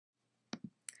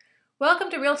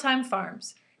Welcome to Real Time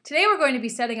Farms. Today we're going to be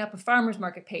setting up a farmer's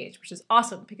market page, which is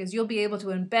awesome because you'll be able to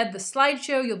embed the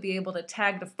slideshow, you'll be able to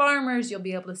tag the farmers, you'll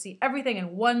be able to see everything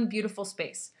in one beautiful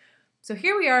space. So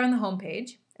here we are on the home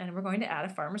page, and we're going to add a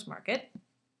farmer's market.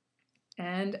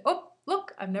 And oh,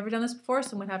 look, I've never done this before,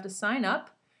 so I'm going to have to sign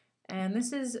up. And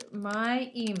this is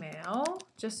my email,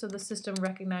 just so the system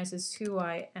recognizes who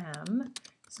I am.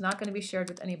 It's not going to be shared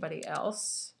with anybody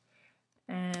else.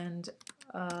 And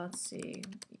let's see,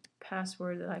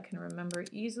 password that I can remember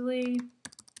easily.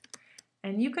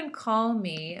 And you can call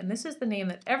me, and this is the name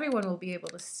that everyone will be able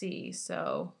to see.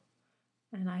 So,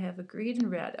 and I have agreed in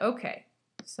red. Okay,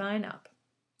 sign up.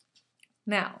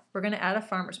 Now, we're going to add a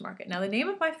farmer's market. Now, the name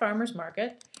of my farmer's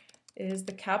market is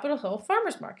the Capitol Hill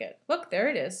Farmer's Market. Look, there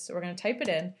it is. So we're going to type it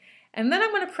in. And then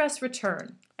I'm going to press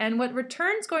return. And what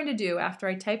return's going to do after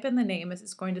I type in the name is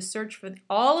it's going to search for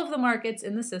all of the markets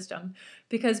in the system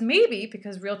because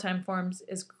Real-Time Farms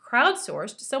is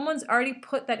crowdsourced, someone's already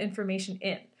put that information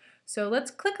in. So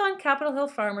let's click on Capitol Hill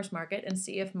Farmers Market and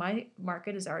see if my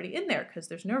market is already in there because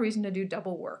there's no reason to do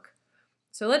double work.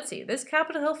 So let's see, this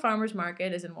Capitol Hill Farmers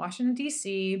Market is in Washington,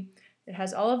 D.C. It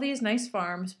has all of these nice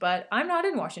farms, but I'm not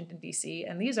in Washington, D.C.,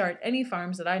 and these aren't any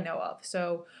farms that I know of.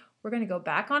 So we're going to go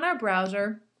back on our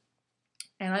browser,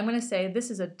 and I'm going to say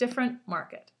this is a different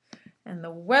market. And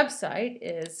the website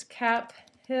is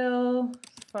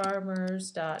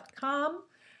caphillfarmers.com.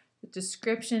 The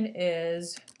description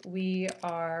is, we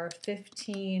are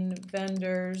 15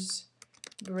 vendors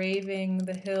braving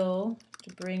the hill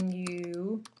to bring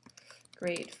you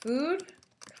great food.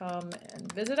 Come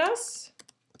and visit us.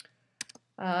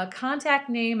 Contact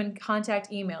name and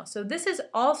contact email. So this is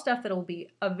all stuff that will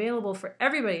be available for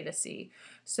everybody to see.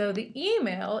 So the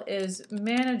email is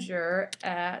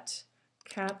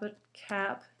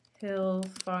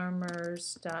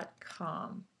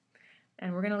manager@caphillfarmers.com.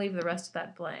 And we're going to leave the rest of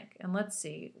that blank. And let's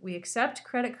see, we accept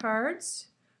credit cards,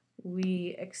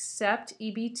 we accept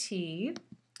EBT,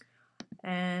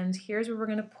 and here's where we're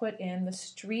going to put in the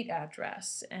street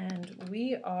address. And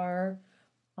we are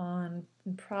on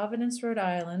Providence, Rhode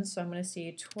Island, so I'm going to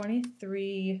see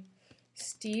 23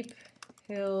 Steep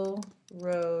Hill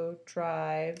Road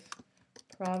Drive,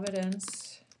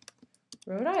 Providence,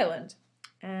 Rhode Island.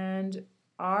 And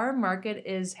our market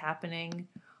is happening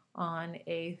on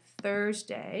a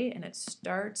Thursday, and it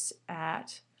starts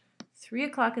at 3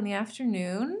 o'clock in the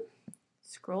afternoon.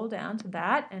 Scroll down to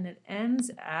that, and it ends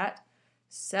at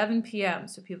 7 p.m.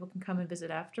 so people can come and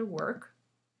visit after work.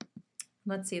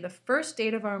 Let's see, the first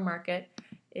date of our market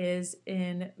is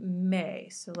in May.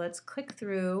 So let's click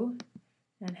through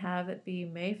and have it be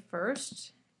May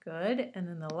 1st. Good. And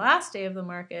then the last day of the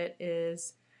market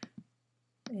is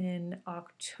in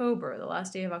October, the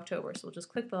last day of October. So we'll just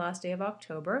click the last day of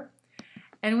October.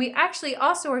 And we actually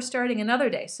also are starting another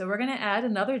day. So we're going to add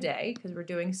another day because we're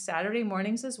doing Saturday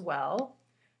mornings as well.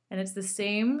 And it's the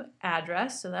same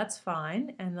address, so that's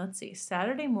fine. And let's see,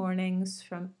 Saturday mornings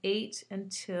from 8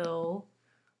 until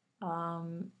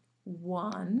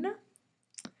 1.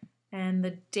 And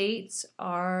the dates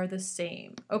are the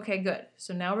same. Okay, good.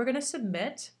 So now we're going to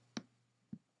submit.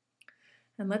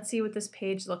 And let's see what this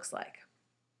page looks like.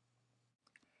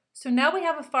 So now we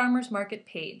have a farmer's market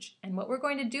page. And what we're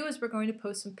going to do is we're going to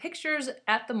post some pictures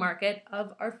at the market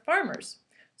of our farmers.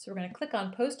 So we're going to click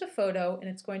on post a photo, and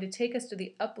it's going to take us to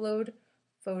the upload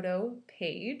photo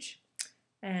page.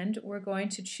 And we're going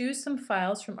to choose some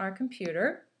files from our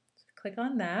computer. So click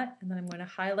on that, and then I'm going to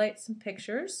highlight some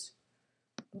pictures.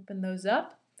 Open those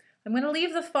up. I'm going to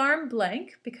leave the farm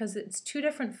blank because it's two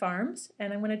different farms,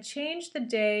 and I'm going to change the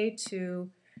day to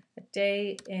a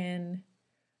day in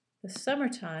the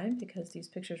summertime because these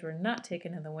pictures were not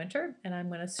taken in the winter, and I'm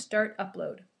going to start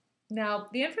upload. Now,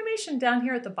 the information down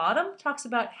here at the bottom talks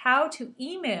about how to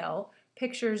email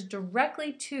pictures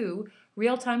directly to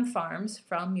Real-Time Farms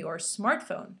from your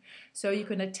smartphone. So you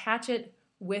can attach it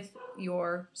with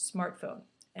your smartphone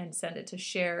and send it to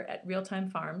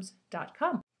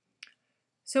share@realtimefarms.com.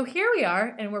 So here we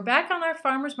are, and we're back on our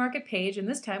farmer's market page, and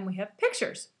this time we have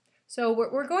pictures. So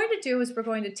what we're going to do is we're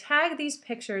going to tag these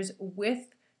pictures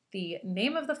with the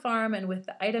name of the farm and with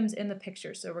the items in the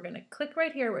picture. So we're going to click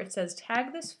right here where it says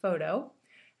tag this photo,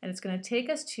 and it's going to take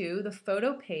us to the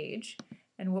photo page.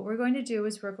 And what we're going to do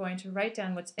is we're going to write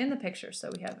down what's in the picture. So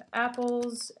we have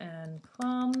apples and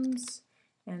plums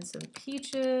and some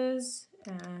peaches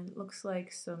and it looks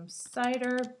like some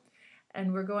cider.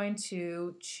 And we're going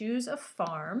to choose a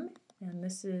farm, and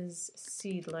this is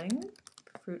Seedling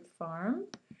Fruit Farm,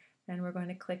 and we're going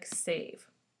to click Save.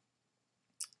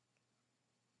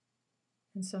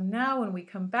 And so now when we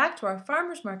come back to our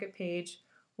farmer's market page,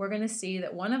 we're going to see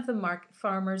that one of the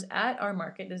farmers at our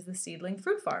market is the Seedling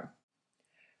Fruit Farm.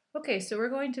 Okay, so we're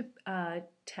going to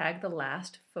tag the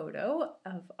last photo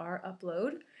of our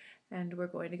upload, and we're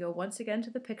going to go once again to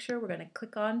the picture. We're going to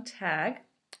click on tag.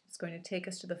 It's going to take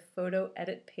us to the photo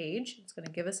edit page. It's going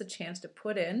to give us a chance to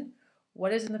put in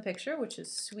what is in the picture, which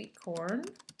is sweet corn.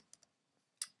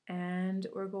 And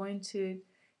we're going to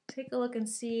take a look and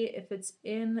see if it's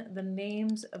in the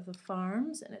names of the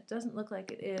farms, and it doesn't look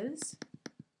like it is.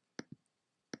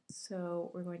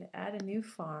 So we're going to add a new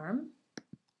farm,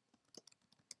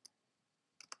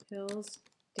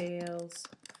 Hillsdale's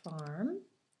Farm.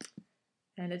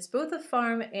 And it's both a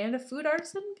farm and a food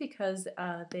artisan because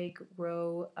they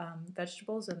grow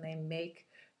vegetables and they make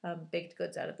baked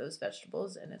goods out of those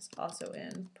vegetables, and it's also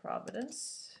in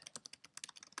Providence,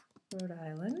 Rhode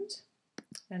Island.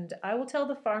 And I will tell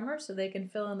the farmer so they can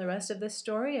fill in the rest of this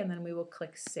story, and then we will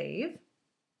click Save.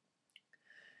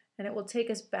 And it will take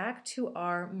us back to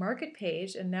our market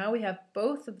page, and now we have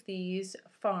both of these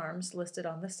farms listed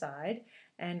on the side,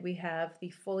 and we have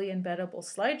the fully embeddable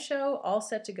slideshow all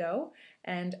set to go,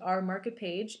 and our market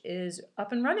page is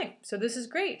up and running. So this is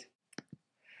great.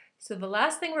 So the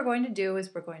last thing we're going to do is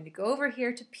we're going to go over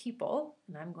here to People,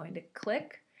 and I'm going to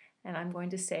click, and I'm going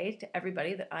to say to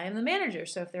everybody that I am the manager.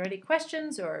 So if there are any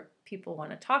questions or people want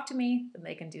to talk to me, then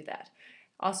they can do that.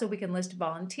 Also, we can list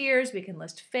volunteers, we can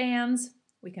list fans,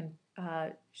 we can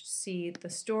see the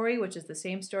story, which is the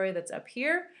same story that's up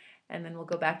here, and then we'll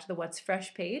go back to the What's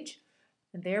Fresh page.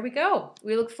 And there we go.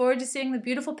 We look forward to seeing the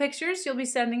beautiful pictures you'll be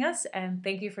sending us, and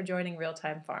thank you for joining Real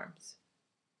Time Farms.